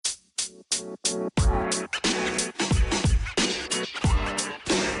Okay,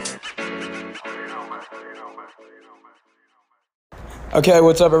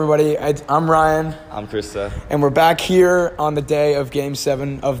 what's up, everybody? I'm Ryan. I'm Krista. And we're back here on the day of Game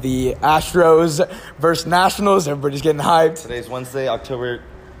 7 of the Astros versus Nationals. Everybody's getting hyped. Today's Wednesday, October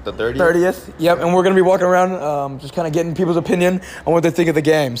the 30th. 30th, yep. And we're going to be walking around just kind of getting people's opinion on what they think of the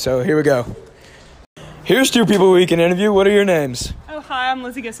game. So here we go. Here's two people we can interview. What are your names? Oh, hi, I'm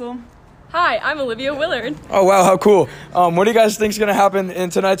Lizzie Gissel. Hi, I'm Olivia Willard. Oh, wow, how cool. What do you guys think is going to happen in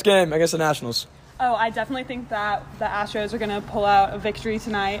tonight's game against the Nationals? Oh, I definitely think that the Astros are going to pull out a victory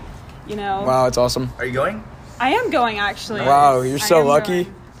tonight, you know. Wow, it's awesome. Are you going? I am going, actually. Wow, you're so lucky.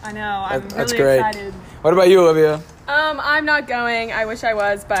 Going. I know, I'm That's really great. excited. What about you, Olivia? I'm not going. I wish I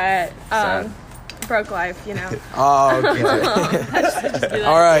was, but broke life, you know. Oh, okay.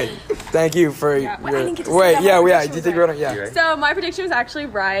 All right. Thank you for your... I didn't get to Wait, say yeah, what my yeah. prediction You think was. we're gonna... Yeah. Right? So my prediction was actually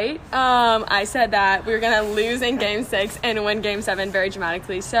right. I said that we were going to lose in Game 6 and win Game 7 very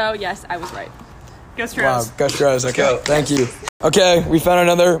dramatically. So, yes, I was right. Go Stros. Wow, go Stros. Okay, go. thank you. Okay, we found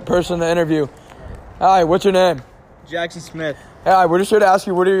another person to interview. Hi, what's your name? Jackson Smith. Hi, we're just here to ask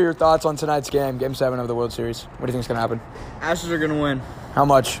you, what are your thoughts on tonight's game, Game 7 of the World Series? What do you think is going to happen? Astros are going to win. How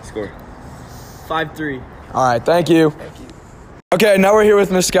much? Score. 5-3. All right, thank you. Okay, now we're here with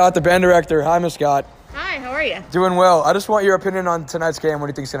Miss Scott, the band director. Hi, Miss Scott. Hi, how are you? Doing well. I just want your opinion on tonight's game. What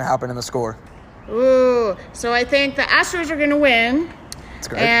do you think is going to happen in the score? Ooh, so I think the Astros are going to win. That's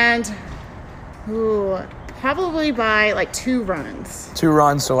great. And, probably by like 2 runs. 2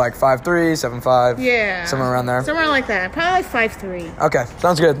 runs, so like 5-3, 7-5. Yeah. Somewhere around there. Somewhere like that. Probably like 5-3. Okay,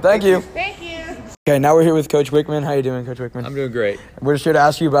 sounds good. Thank you. Thank you. Okay, now we're here with Coach Wickman. How you doing, Coach Wickman? I'm doing great. We're just here to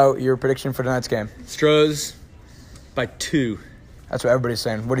ask you about your prediction for tonight's game. Stros by 2. That's what everybody's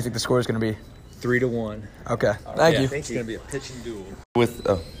saying. What do you think the score is going to be? 3-1. Okay, thank you. It's going to be a pitching duel.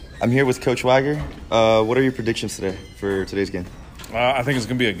 I'm here with Coach Wagger. What are your predictions today for today's game? I think it's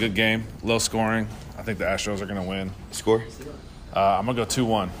going to be a good game, low scoring. I think the Astros are going to win. Score? I'm going to go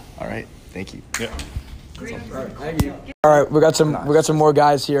 2-1. All right. Thank you. Yeah. All right, we got some more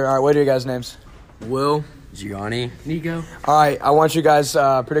guys here. All right, what are your guys' names? Will, Gianni, Nico. All right, I want you guys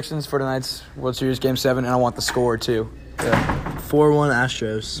predictions for tonight's World Series Game 7, and I want the score too. Yeah. 4-1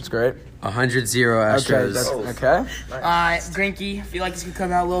 Astros. That's great. 100-0 Astros. Okay. Grinky, I feel like this could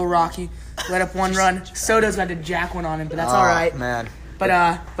come out a little rocky. Let up 1 run. Soto's got to jack one on him, but that's all right. Man. But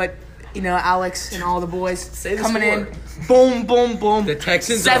you know, Alex and all the boys coming in. Boom, boom, boom. The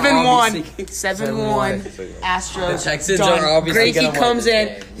Texans 7-1. are 7-1. Astros. The Texans done. are obviously Greinke gonna comes win in.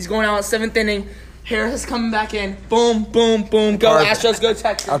 this game. He's going out 7th inning. Harris is coming back in. Boom, boom, boom. Go Perfect. Astros. Go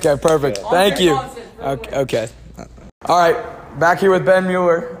Texans. Okay, perfect. Thank you. Okay. All right, back here with Ben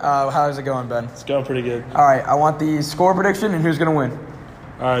Mueller. How's it going, Ben? It's going pretty good. All right, I want the score prediction and who's going to win.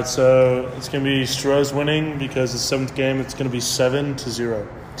 All right, so it's going to be Stros winning because it's the 7th game. It's going to be 7-0.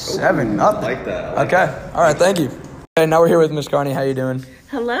 7-0. I like that. Okay. All right, thank you. Okay, now we're here with Miss Carney. How you doing?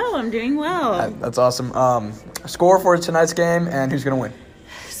 Hello, I'm doing well. That's awesome. Score for tonight's game and who's going to win?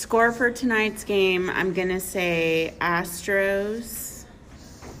 Score for tonight's game, I'm going to say Astros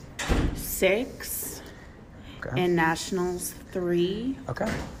 6 and Nationals 3 Okay.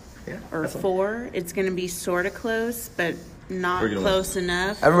 or 4. It's going to be sort of close, but not close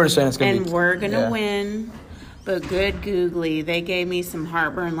enough. Everybody's saying it's going to be. And we're going to win. But good googly, they gave me some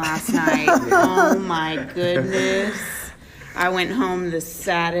heartburn last night. Oh my goodness. I went home the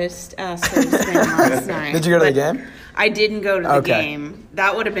saddest Astros fan last night. Did you go to the game? I didn't go to the game.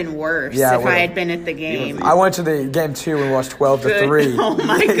 That would have been worse if I had been at the game. I went to the game 2 and watched 12-3. Oh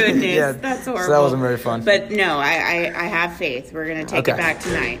my goodness, that's horrible. So that wasn't very fun. But no, I have faith. We're going to take it back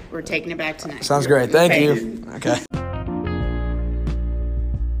tonight. We're taking it back tonight. Sounds great. Thank you. Okay.